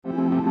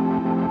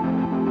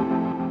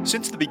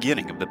Since the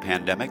beginning of the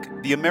pandemic,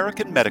 the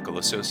American Medical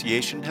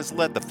Association has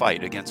led the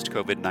fight against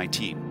COVID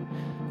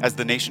 19. As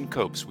the nation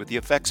copes with the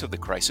effects of the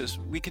crisis,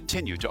 we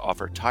continue to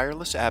offer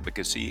tireless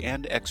advocacy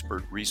and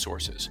expert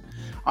resources.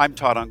 I'm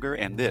Todd Unger,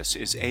 and this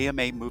is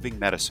AMA Moving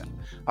Medicine,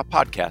 a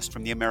podcast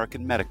from the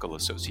American Medical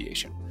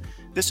Association.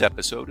 This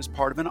episode is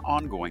part of an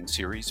ongoing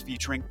series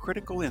featuring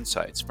critical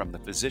insights from the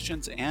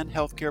physicians and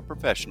healthcare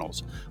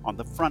professionals on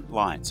the front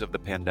lines of the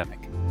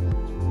pandemic.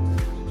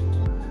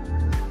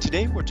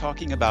 Today, we're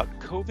talking about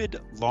COVID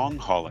long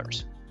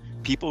haulers,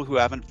 people who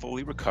haven't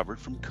fully recovered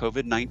from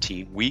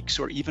COVID-19 weeks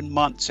or even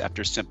months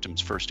after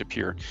symptoms first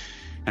appear,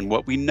 and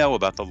what we know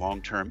about the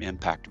long-term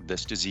impact of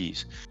this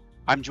disease.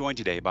 I'm joined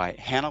today by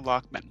Hannah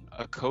Lockman,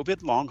 a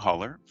COVID long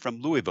hauler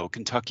from Louisville,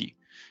 Kentucky,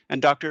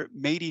 and Dr.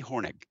 Mady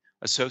Hornig,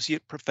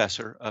 Associate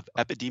Professor of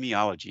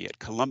Epidemiology at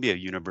Columbia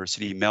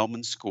University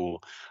Mailman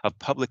School of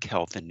Public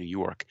Health in New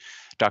York.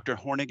 Dr.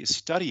 Hornig is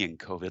studying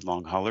COVID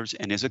long haulers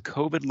and is a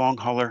COVID long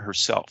hauler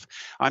herself.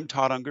 I'm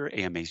Todd Unger,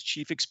 AMA's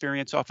Chief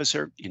Experience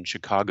Officer in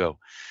Chicago.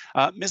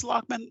 Ms.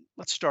 Lockman,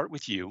 let's start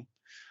with you.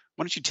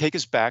 Why don't you take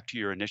us back to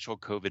your initial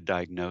COVID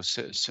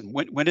diagnosis, and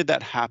when did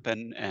that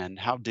happen, and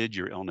how did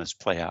your illness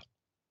play out?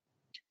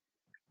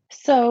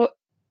 So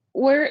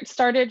where it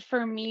started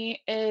for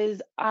me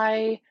is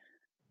I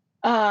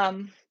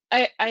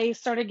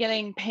started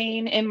getting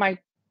pain in my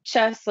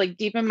chest, like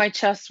deep in my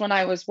chest when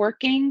I was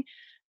working,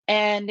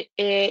 and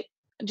it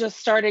just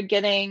started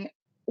getting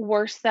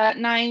worse that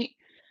night,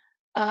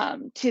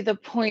 to the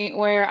point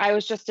where I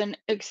was just in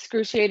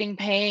excruciating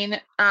pain.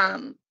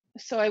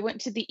 So I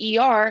went to the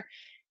ER,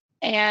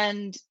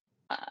 and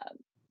uh,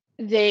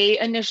 they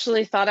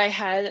initially thought I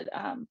had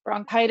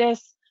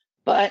bronchitis,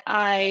 but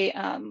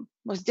I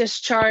was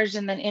discharged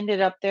and then ended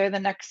up there the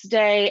next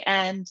day,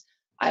 and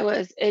I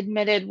was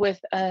admitted with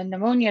a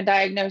pneumonia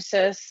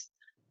diagnosis.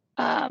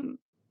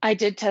 I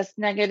did test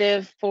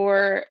negative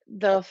for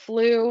the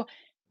flu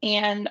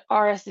and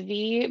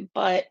RSV,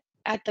 but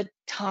at the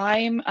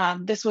time,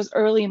 this was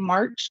early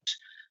March,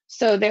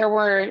 so there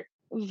were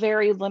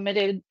very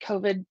limited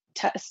COVID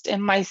tests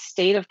in my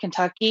state of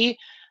Kentucky.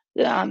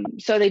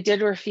 So they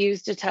did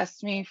refuse to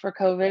test me for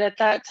COVID at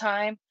that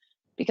time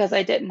because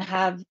I didn't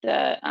have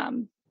the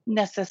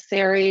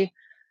necessary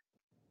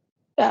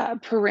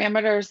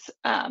parameters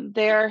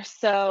there.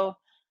 So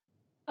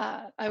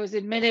I was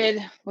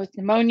admitted with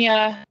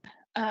pneumonia.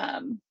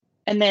 And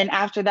then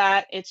after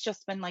that, it's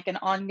just been like an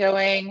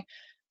ongoing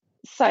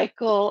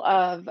cycle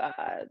of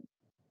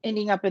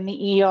ending up in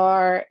the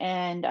ER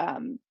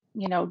and,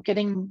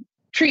 getting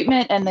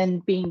treatment and then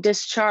being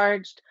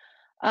discharged.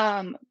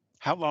 How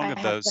long I have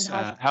have been those?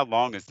 How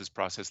long has this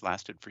process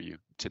lasted for you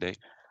to date?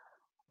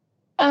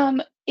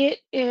 I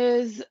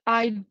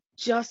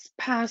just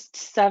passed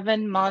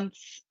 7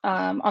 months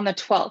on the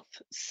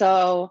 12th.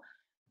 So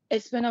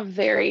it's been a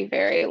very,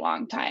 very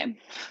long time.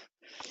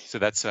 So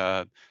that's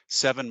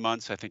 7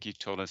 months. I think you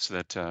told us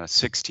that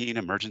 16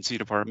 emergency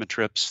department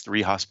trips,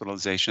 3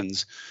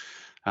 hospitalizations.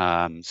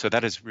 So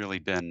that has really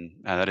been,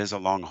 that is a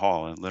long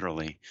haul,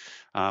 literally.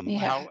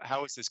 Yeah.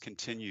 How has this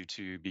continued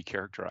to be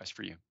characterized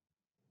for you?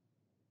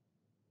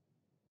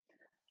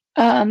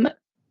 Um,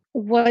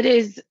 what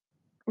is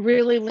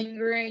really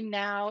lingering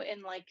now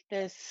in like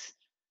this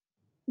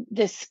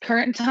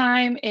current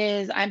time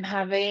is I'm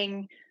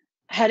having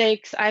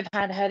headaches. I've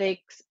had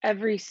headaches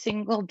every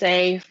single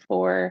day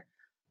for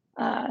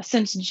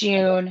since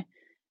June,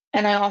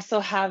 and I also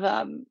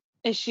have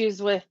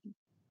issues with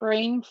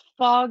brain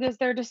fog, as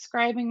they're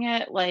describing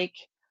it. Like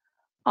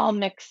I'll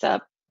mix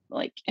up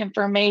like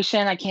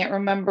information. I can't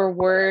remember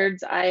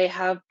words. I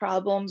have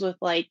problems with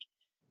like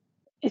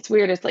it's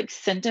weird. It's like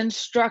sentence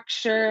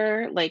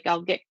structure. Like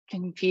I'll get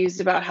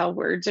confused about how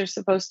words are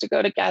supposed to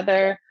go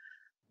together.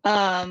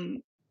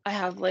 Um, I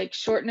have like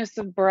shortness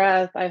of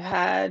breath. I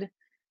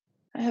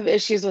have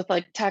issues with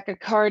like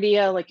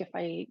tachycardia. Like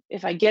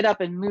if I get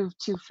up and move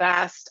too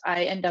fast,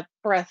 I end up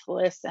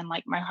breathless and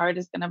like my heart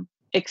is gonna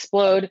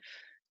explode.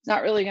 It's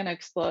not really gonna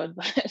explode,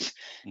 but it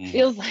Mhm.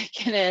 feels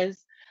like it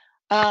is.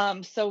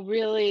 So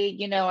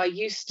really, I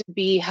used to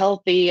be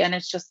healthy and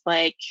it's just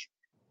like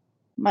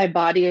my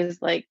body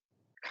is like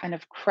kind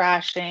of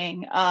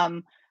crashing.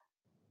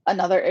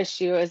 Another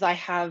issue is I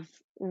have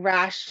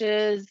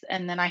rashes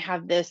and then I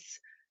have this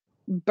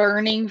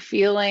burning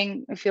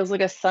feeling. It feels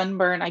like a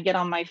sunburn I get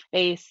on my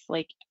face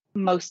like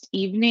most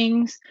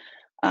evenings.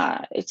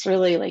 It's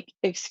really like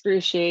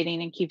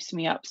excruciating and keeps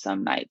me up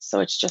some nights. So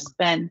it's just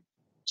been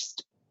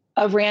just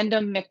a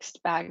random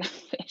mixed bag of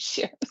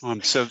issues.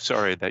 I'm so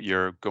sorry that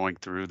you're going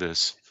through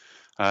this.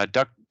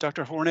 Dr.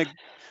 Hornig,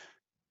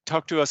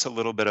 talk to us a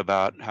little bit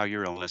about how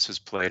your illness has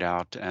played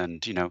out,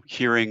 and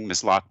hearing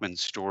Ms.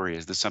 Lockman's story.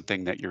 Is this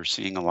something that you're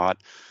seeing a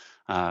lot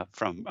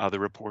from other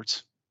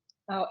reports?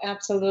 Oh,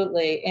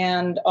 absolutely.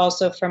 And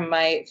also from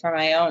my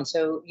own.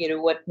 So,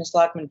 what Ms.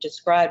 Lockman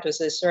described was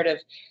this sort of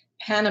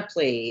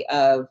panoply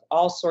of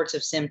all sorts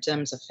of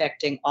symptoms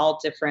affecting all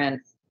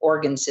different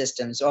organ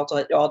systems,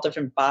 all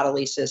different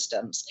bodily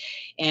systems.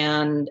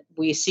 And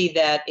we see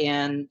that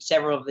in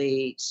several of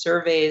the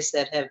surveys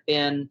that have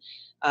been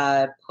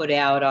put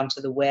out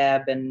onto the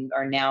web and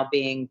are now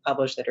being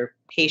published that are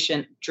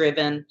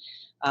patient-driven.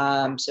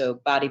 So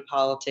Body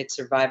Politics,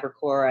 Survivor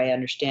Corps. I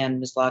understand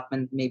Ms.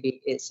 Lockman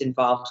maybe is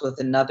involved with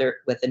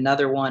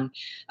another one,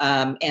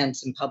 and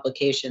some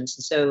publications.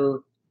 And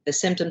so the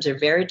symptoms are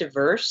very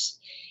diverse,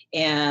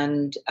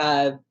 and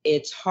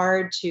it's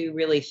hard to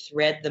really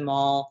thread them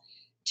all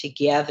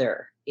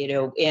together.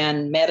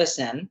 In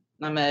medicine,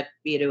 I'm a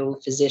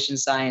physician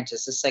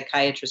scientist, a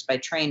psychiatrist by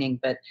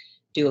training, but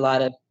do a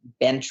lot of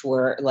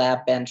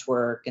lab bench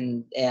work,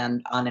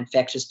 and on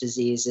infectious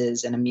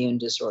diseases and immune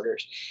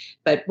disorders.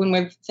 But when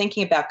we're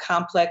thinking about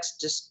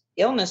complex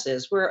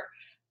illnesses,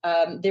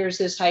 there's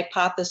this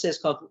hypothesis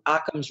called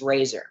Occam's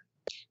razor,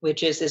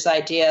 which is this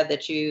idea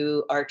that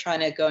you are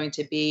going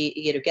to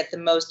get the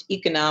most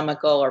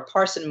economical or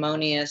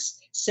parsimonious,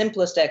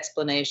 simplest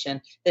explanation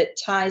that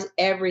ties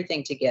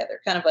everything together.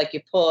 Kind of like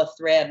you pull a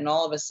thread and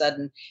all of a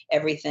sudden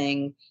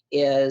everything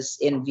is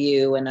in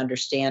view and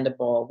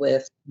understandable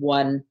with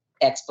one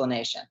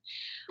explanation.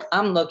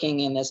 I'm looking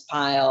in this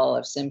pile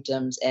of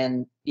symptoms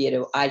and,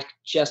 I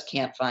just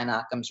can't find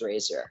Occam's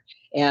razor.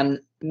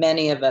 And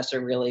many of us are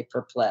really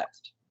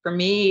perplexed. For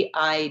me,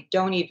 I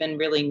don't even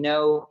really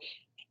know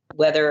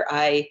whether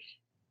I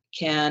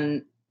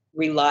can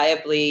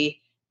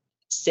reliably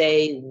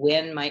say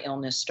when my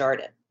illness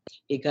started,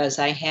 because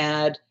I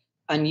had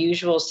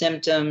unusual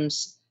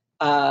symptoms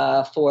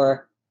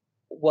for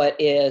what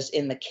is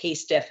in the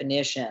case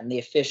definition, the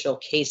official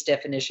case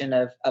definition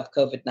of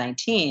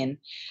COVID-19,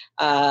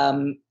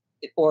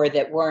 or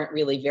that weren't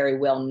really very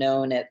well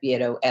known at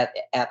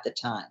the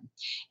time.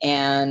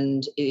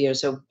 And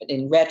so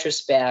in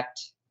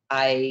retrospect,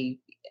 I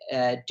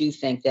do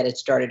think that it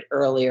started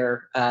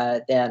earlier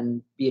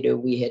than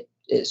we had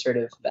sort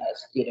of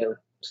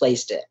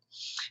placed it.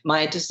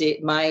 My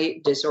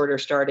disorder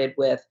started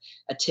with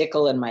a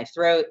tickle in my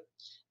throat.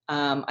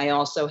 I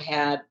also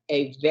had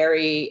a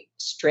very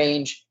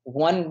strange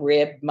one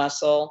rib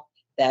muscle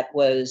that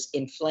was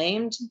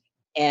inflamed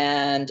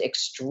and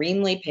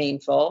extremely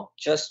painful,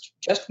 just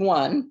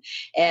one.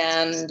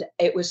 And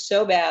it was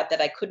so bad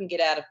that I couldn't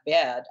get out of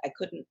bed. I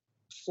couldn't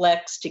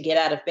flex to get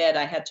out of bed.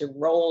 I had to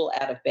roll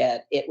out of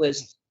bed. It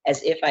was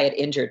as if I had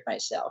injured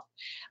myself.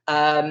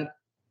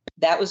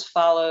 That was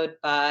followed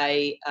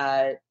by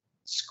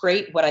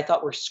what I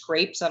thought were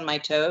scrapes on my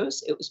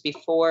toes. It was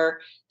before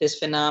this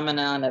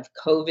phenomenon of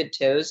COVID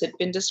toes had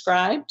been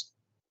described.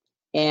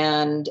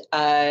 And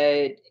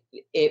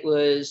it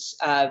was,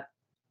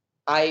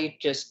 I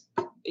just,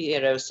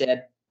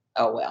 said,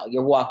 oh, well,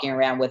 you're walking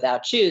around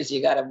without shoes.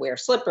 You got to wear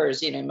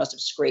slippers. You must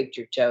have scraped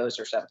your toes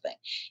or something.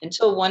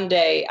 Until one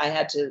day I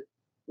had to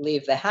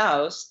leave the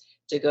house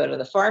to go to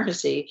the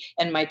pharmacy,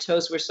 and my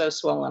toes were so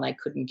swollen I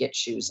couldn't get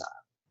shoes on.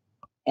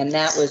 And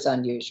that was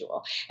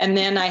unusual. And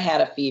then I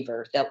had a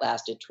fever that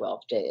lasted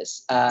 12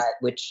 days,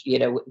 which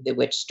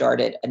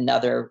started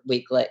another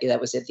week later.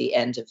 That was at the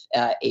end of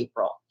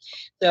April.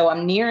 So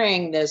I'm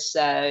nearing this,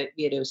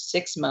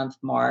 6-month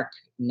mark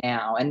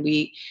now. And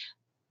we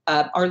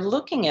are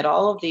looking at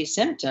all of these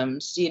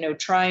symptoms,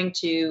 trying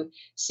to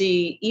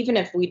see, even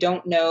if we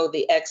don't know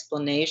the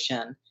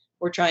explanation,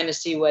 we're trying to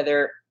see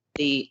whether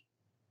the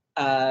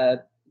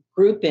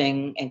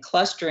grouping and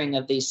clustering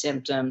of these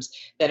symptoms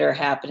that are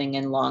happening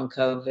in long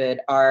COVID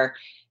are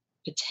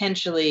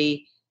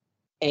potentially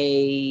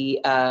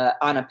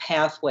on a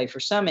pathway for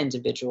some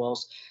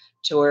individuals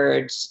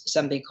towards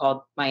something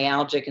called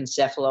myalgic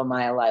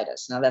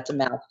encephalomyelitis. Now that's a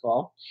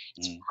mouthful.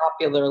 It's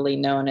popularly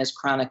known as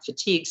chronic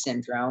fatigue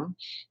syndrome,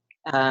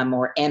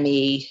 or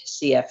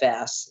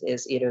ME/CFS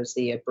is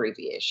the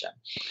abbreviation.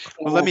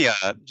 Well, let me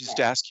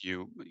just ask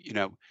you,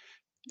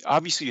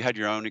 obviously you had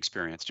your own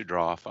experience to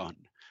draw upon.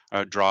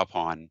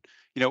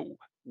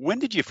 When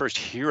did you first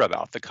hear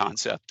about the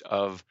concept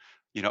of,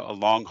 a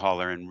long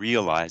hauler and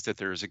realize that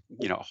there's a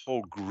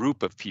whole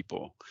group of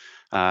people,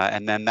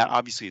 and then that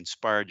obviously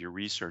inspired your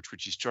research,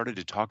 which you started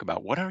to talk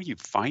about. What are you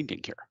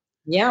finding here?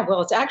 Yeah,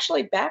 well, it's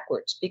actually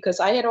backwards, because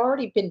I had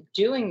already been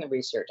doing the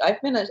research.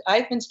 I've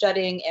been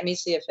studying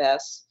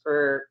ME/CFS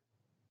for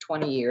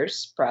 20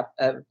 years,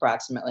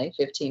 approximately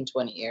 15,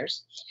 20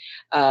 years,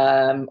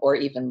 or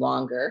even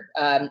longer.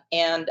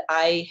 And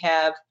I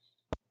have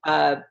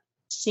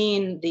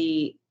seen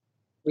the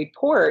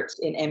reports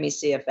in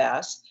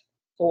ME/CFS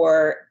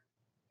for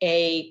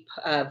a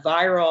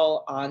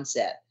viral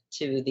onset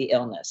to the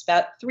illness.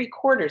 About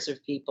 3/4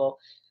 of people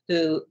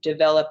who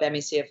develop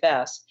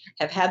ME/CFS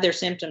have had their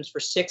symptoms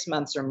for 6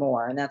 months or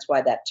more, and that's why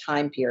that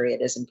time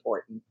period is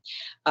important.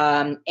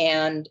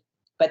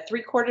 But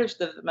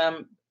 3/4 of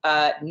them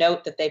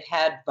note that they've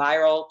had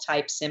viral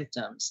type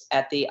symptoms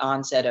at the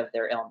onset of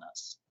their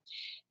illness.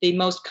 The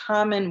most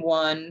common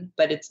one,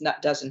 but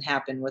doesn't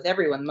happen with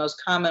everyone, the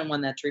most common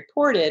one that's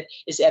reported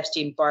is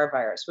Epstein-Barr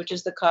virus, which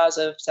is the cause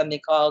of something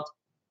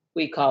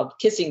we call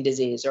kissing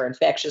disease, or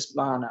infectious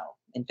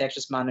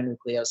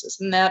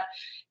mononucleosis. And that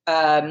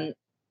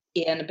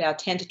in about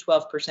 10 to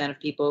 12% of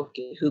people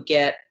who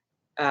get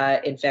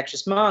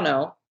infectious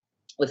mono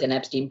with an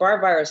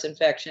Epstein-Barr virus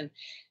infection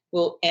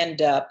will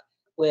end up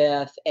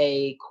with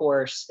a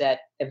course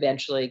that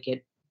eventually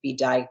be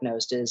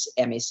diagnosed as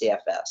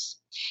ME/CFS.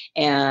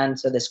 And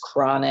so this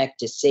chronic,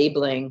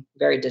 disabling,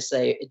 very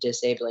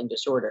disabling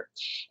disorder.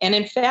 And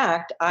in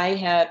fact, I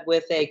had,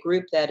 with a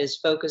group that is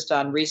focused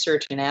on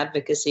research and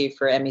advocacy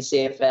for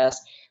ME/CFS,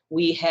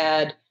 we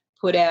had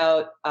put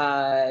out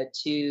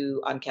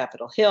on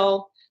Capitol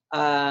Hill,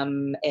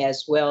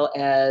 as well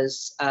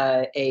as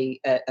a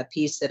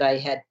piece that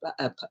I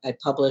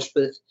published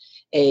with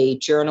a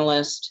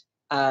journalist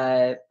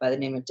by the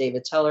name of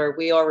David Teller.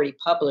 We already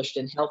published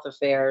in Health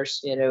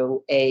Affairs,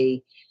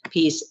 a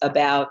piece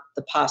about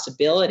the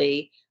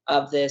possibility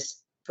of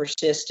this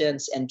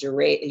persistence and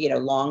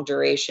long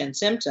duration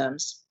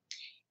symptoms.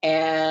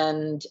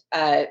 And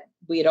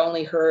we had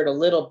only heard a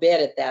little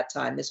bit at that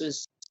time. This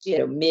was,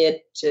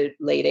 mid to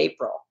late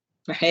April,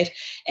 right?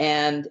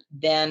 And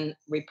then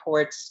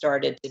reports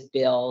started to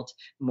build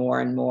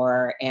more and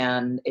more,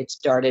 and it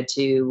started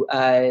to,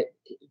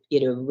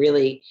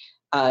 really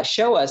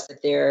show us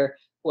that there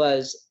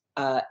was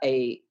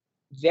a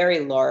very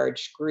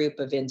large group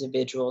of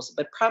individuals,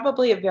 but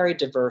probably a very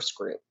diverse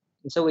group.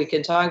 And so we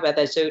can talk about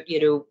that. So,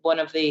 one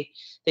of the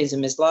things,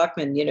 Ms.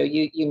 Lockman,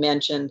 you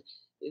mentioned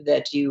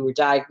that you were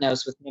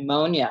diagnosed with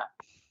pneumonia,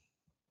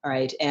 all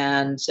right?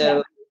 And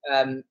so,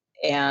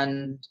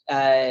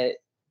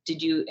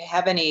 did you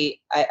have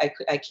any,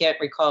 I can't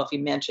recall if you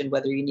mentioned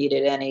whether you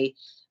needed any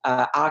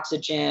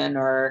oxygen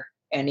or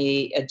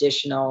any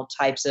additional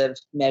types of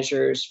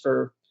measures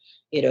for,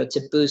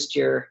 to boost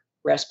your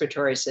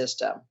respiratory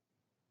system.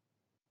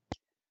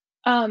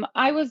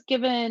 I was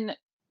given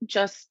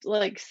just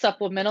like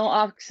supplemental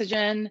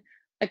oxygen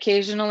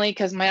occasionally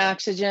because my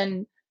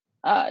oxygen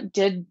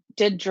did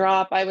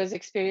drop. I was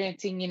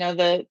experiencing,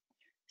 the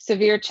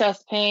severe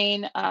chest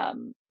pain.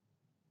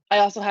 I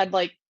also had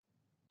like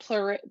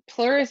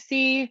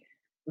pleurisy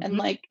and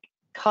like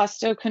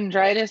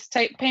costochondritis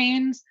type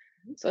pains.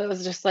 So it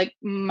was just like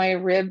my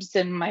ribs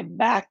and my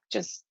back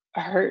just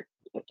hurt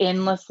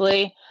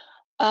endlessly.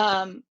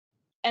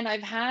 And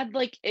I've had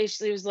like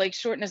issues like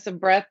shortness of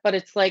breath, but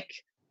it's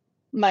like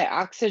my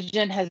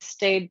oxygen has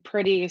stayed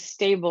pretty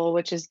stable,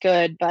 which is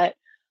good. But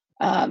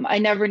I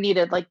never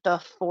needed like the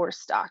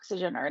forced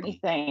oxygen or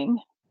anything.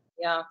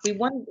 Yeah, so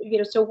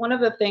one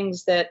of the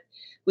things that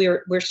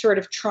we're sort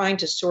of trying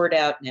to sort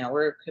out now,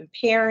 we're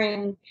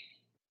comparing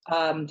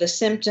the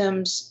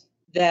symptoms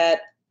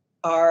that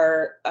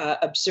are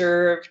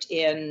observed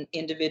in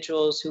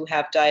individuals who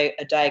have a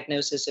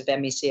diagnosis of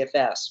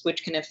ME/CFS,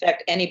 which can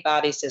affect any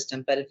body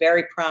system, but a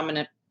very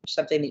prominent,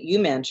 something that you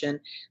mentioned,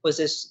 was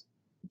this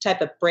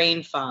type of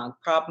brain fog,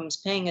 problems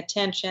paying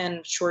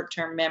attention,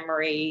 short-term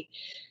memory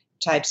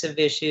types of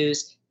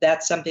issues.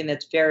 That's something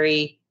that's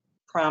very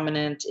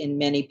prominent in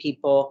many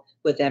people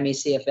with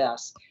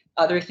ME/CFS.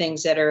 Other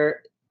things that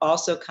are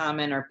also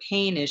common are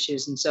pain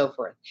issues and so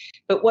forth.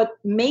 But what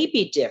may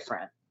be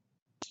different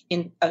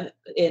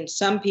in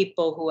some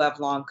people who have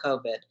long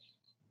COVID,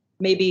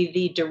 maybe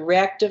the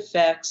direct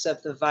effects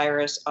of the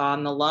virus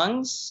on the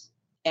lungs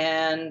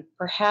and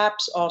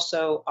perhaps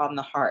also on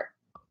the heart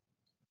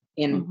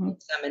in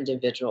some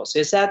individuals.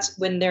 Because that's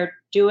when they're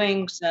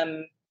doing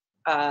some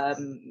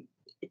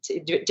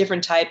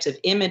different types of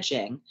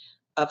imaging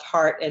of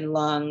heart and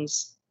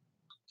lungs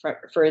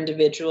for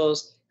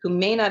individuals who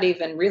may not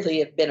even really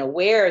have been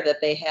aware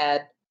that they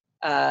had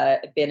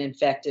been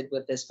infected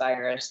with this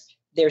virus.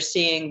 They're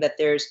seeing that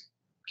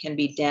can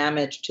be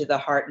damage to the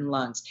heart and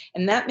lungs.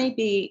 And that may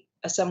be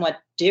a somewhat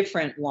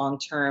different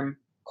long-term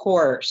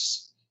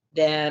course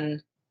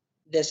than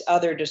this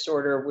other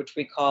disorder, which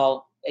we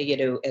call,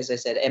 as I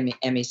said,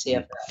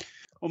 ME/CFS.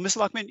 Well, Ms.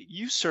 Lockman,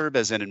 you serve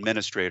as an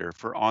administrator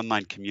for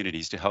online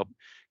communities to help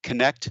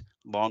connect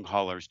long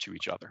haulers to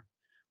each other.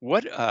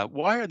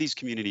 Why are these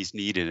communities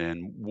needed,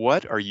 and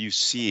what are you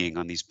seeing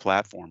on these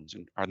platforms,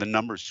 and are the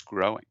numbers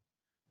growing?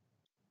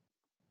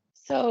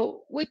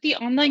 So with the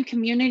online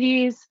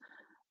communities,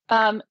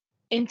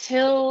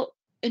 until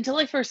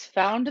I first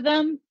found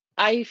them,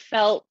 I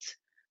felt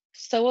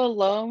so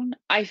alone.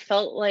 I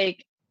felt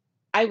like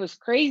I was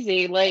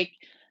crazy. Like,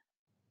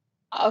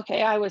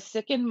 okay, I was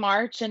sick in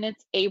March and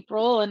it's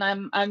April and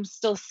I'm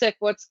still sick.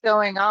 What's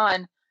going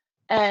on?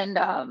 And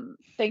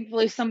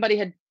thankfully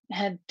somebody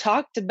had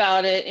talked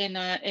about it in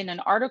an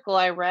article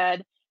I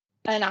read,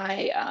 and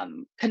I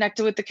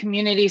connected with the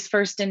communities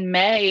first in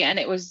May, and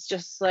it was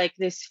just like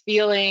this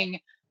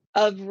feeling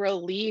of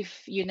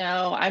relief.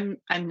 I'm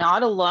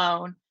not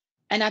alone.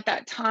 And at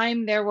that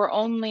time there were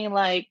only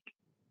like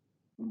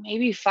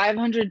maybe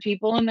 500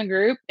 people in the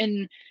group,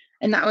 and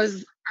that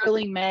was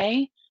early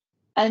May.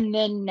 And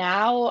then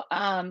now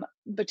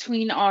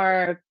between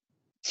our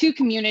two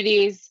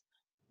communities,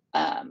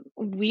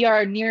 we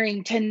are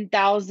nearing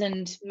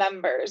 10,000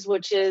 members,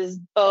 which is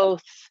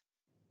both,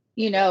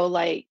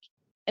 like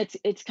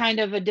it's kind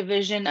of a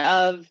division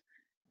of,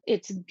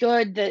 it's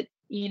good that,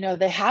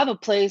 they have a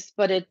place,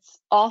 but it's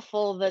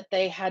awful that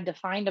they had to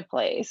find a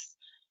place.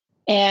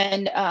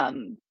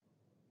 And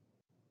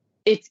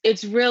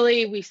it's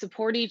really, we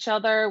support each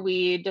other.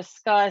 We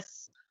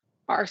discuss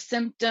our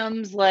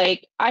symptoms.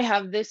 Like, I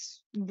have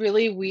this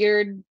really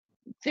weird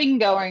thing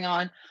going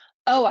on.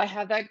 Oh, I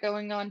have that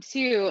going on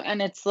too.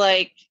 And it's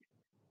like,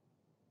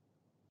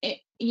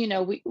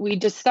 we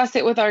discuss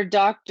it with our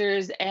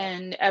doctors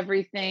and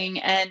everything.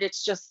 And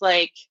it's just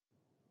like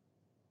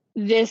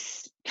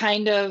this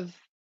kind of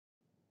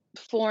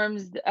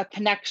forms a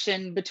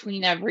connection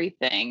between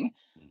everything,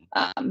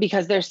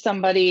 because there's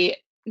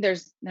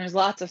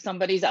lots of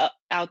somebody's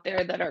out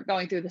there that are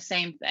going through the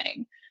same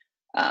thing.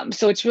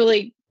 So it's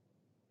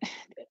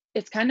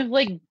kind of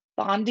like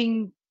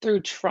bonding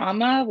through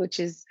trauma, which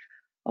is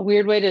a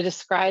weird way to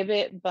describe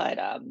it, but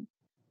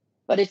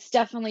it's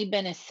definitely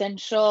been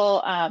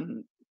essential,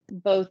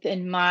 both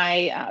in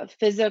my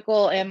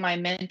physical and my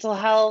mental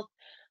health.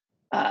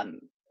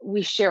 Um,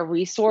 we share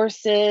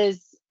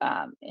resources,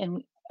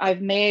 and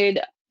I've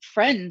made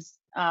friends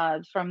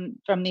from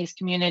these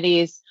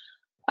communities.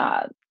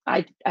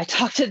 I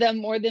talk to them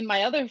more than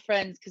my other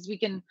friends because we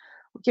can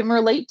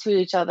relate to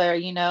each other.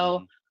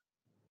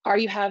 Are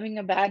you having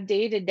a bad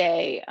day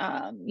today?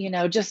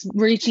 Just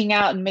reaching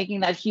out and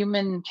making that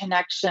human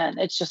connection.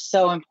 It's just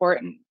so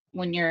important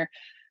when you're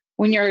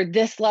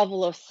this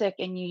level of sick,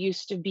 and you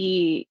used to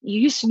be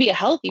a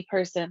healthy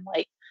person.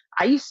 Like,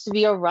 I used to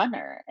be a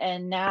runner,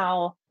 and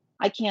now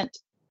I can't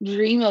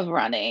dream of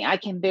running. I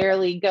can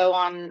barely go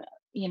on,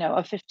 a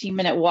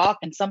 15-minute walk,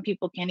 and some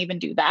people can't even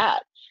do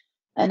that.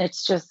 And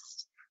it's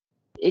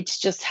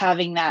just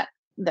having that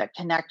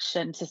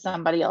connection to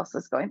somebody else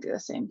that's going through the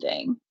same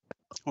thing.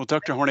 Well,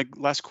 Dr. Hornig,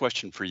 last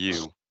question for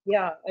you.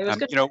 Yeah, I was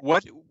going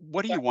What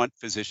do you want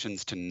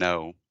physicians to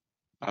know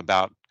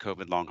about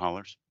COVID long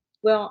haulers?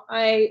 Well,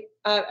 I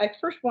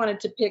first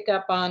wanted to pick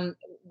up on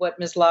what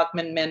Ms.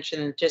 Lockman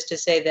mentioned, just to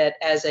say that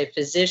as a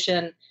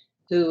physician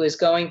who is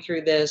going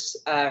through this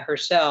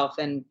herself,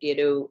 and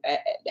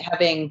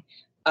having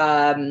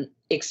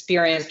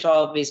experienced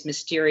all of these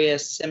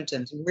mysterious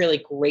symptoms, I'm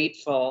really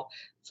grateful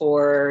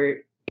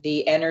for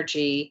the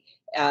energy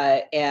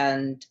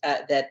and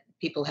that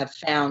people have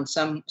found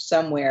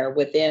somewhere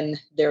within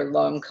their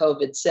long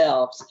COVID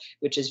selves,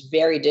 which is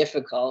very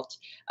difficult,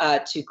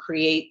 to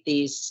create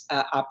these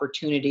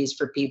opportunities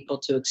for people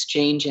to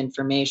exchange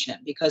information,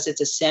 because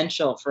it's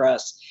essential for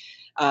us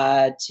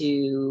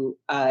to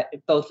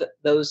both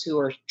those who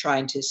are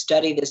trying to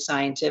study this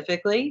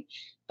scientifically,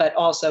 but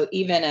also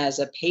even as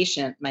a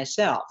patient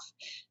myself,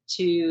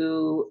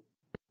 to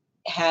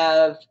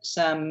have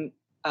some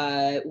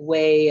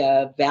way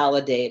of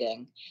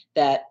validating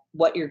that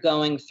what you're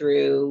going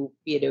through,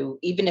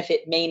 even if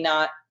it may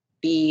not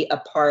be a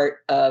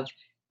part of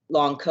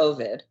long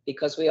COVID,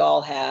 because we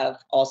all have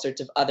all sorts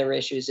of other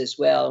issues as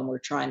well, and we're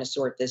trying to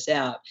sort this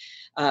out.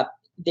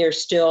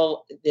 There's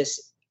still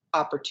this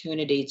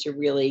opportunity to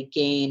really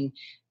gain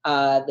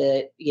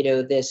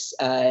this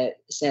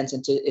sense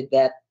into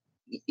that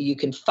you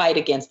can fight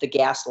against the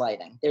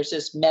gaslighting. There's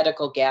this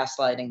medical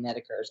gaslighting that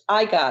occurs.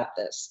 I got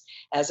this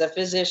as a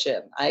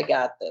physician. I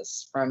got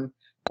this from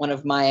one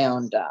of my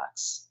own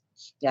docs.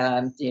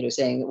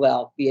 Saying,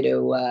 well,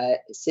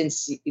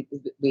 since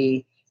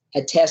we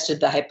had tested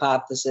the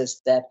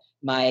hypothesis that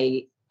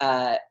my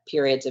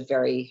periods of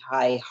very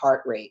high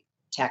heart rate,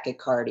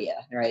 tachycardia,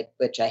 right,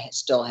 which I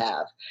still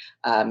have,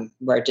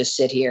 where I just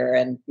sit here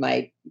and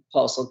my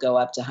pulse will go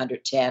up to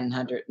 110,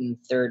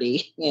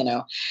 130,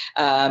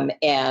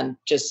 and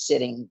just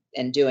sitting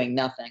and doing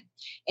nothing.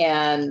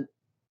 And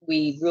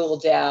we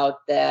ruled out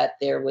that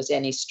there was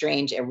any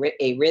strange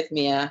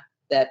arrhythmia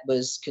that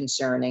was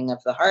concerning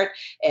of the heart.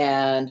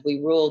 And we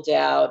ruled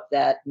out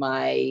that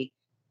my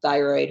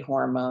thyroid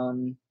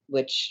hormone,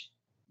 which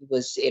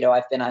was,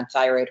 I've been on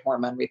thyroid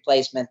hormone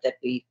replacement, that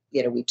we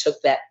took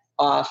that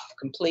off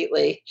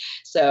completely.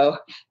 So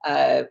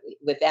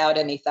without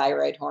any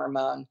thyroid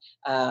hormone,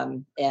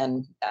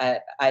 and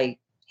I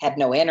had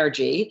no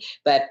energy,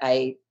 but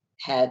I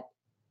had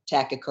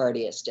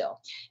tachycardia still.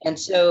 And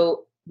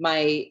so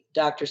my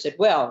doctor said,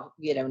 well,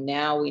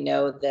 now we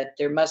know that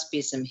there must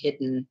be some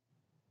hidden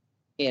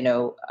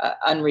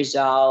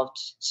unresolved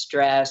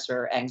stress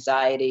or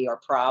anxiety or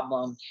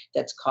problem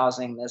that's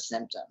causing this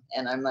symptom.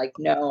 And I'm like,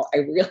 no, I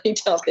really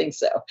don't think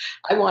so.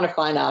 I want to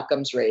find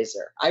Occam's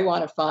razor. I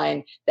want to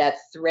find that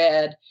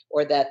thread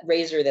or that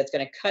razor that's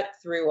going to cut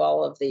through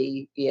all of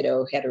the,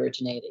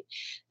 heterogeneity.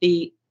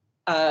 The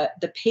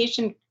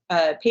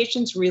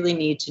patients really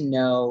need to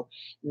know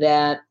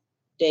that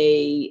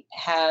they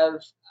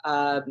have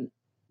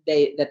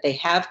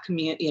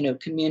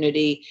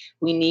community.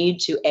 We need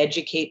to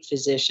educate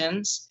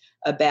physicians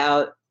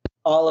about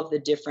all of the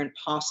different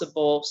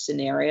possible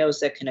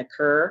scenarios that can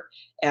occur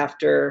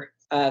after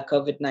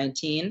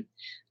COVID-19.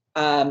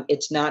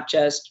 It's not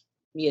just,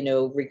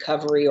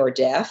 recovery or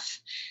death.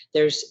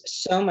 There's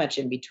so much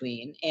in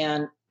between.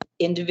 And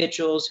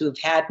individuals who've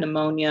had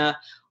pneumonia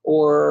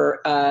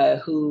or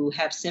who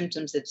have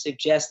symptoms that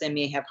suggest they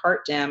may have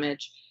heart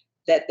damage,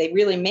 that they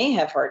really may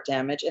have heart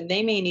damage, and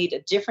they may need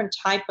a different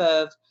type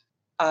of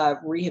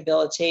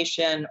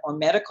rehabilitation or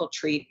medical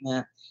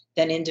treatment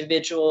than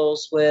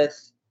individuals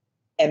with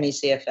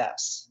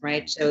ME/CFS,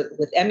 right? So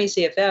with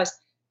ME/CFS,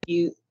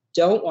 you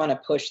don't want to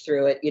push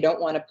through it. You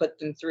don't want to put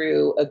them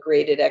through a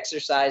graded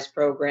exercise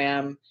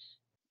program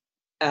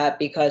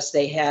because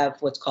they have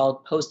what's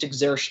called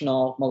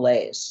post-exertional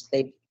malaise.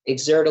 They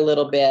exert a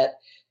little bit,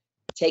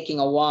 taking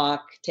a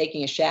walk,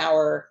 taking a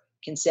shower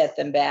can set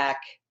them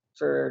back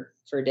for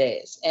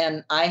days.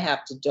 And I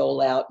have to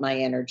dole out my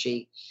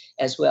energy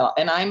as well.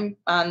 And I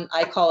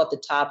call it the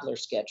toddler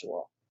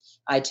schedule.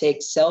 I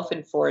take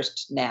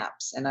self-enforced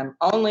naps, and I'm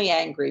only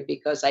angry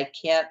because I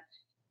can't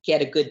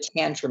get a good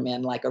tantrum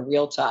in like a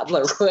real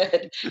toddler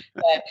would.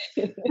 but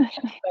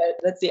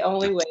that's the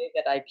only way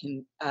that I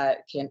can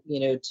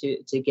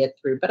to get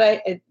through.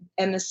 But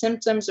and the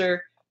symptoms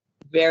are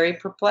very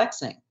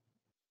perplexing.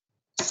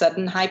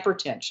 Sudden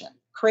hypertension,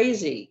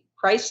 crazy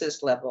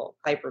crisis level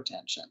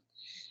hypertension,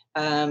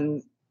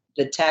 the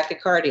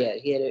tachycardia,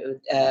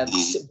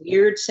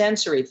 weird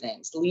sensory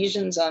things,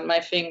 lesions on my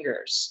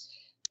fingers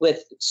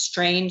with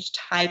strange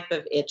type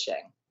of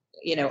itching,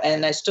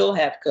 and I still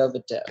have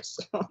COVID dose.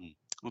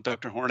 Well,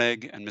 Dr.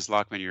 Hornig and Ms.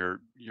 Lockman, your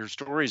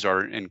stories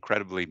are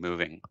incredibly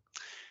moving.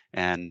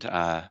 And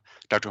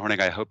Dr. Hornig,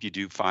 I hope you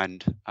do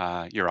find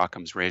your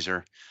Occam's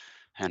razor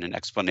and an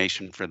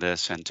explanation for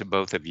this, and to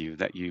both of you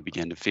that you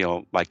begin to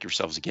feel like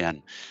yourselves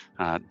again.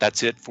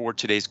 That's it for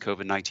today's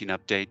COVID-19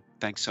 update.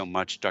 Thanks so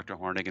much, Dr.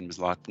 Hornig and Ms.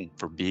 Lockman,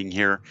 for being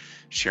here,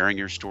 sharing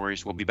your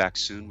stories. We'll be back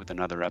soon with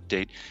another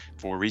update.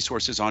 For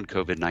resources on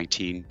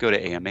COVID-19, go to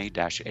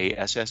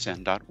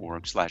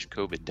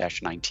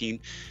ama-assn.org/COVID-19.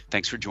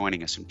 Thanks for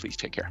joining us, and please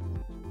take care.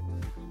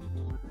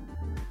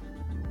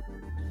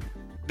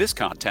 This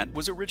content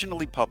was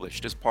originally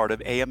published as part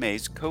of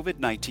AMA's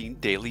COVID-19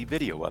 daily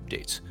video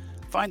updates.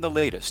 Find the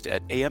latest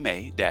at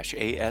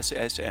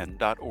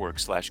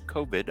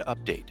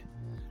ama-assn.org/COVID-update.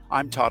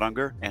 I'm Todd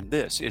Unger, and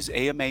this is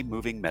AMA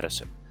Moving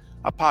Medicine,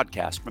 a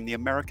podcast from the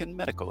American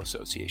Medical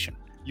Association.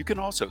 You can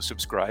also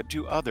subscribe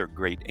to other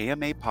great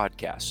AMA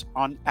podcasts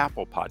on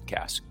Apple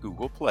Podcasts,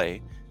 Google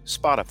Play,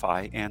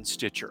 Spotify, and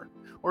Stitcher,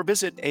 or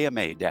visit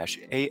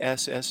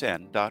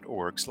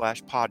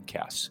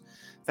ama-assn.org/podcasts.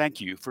 Thank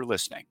you for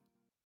listening.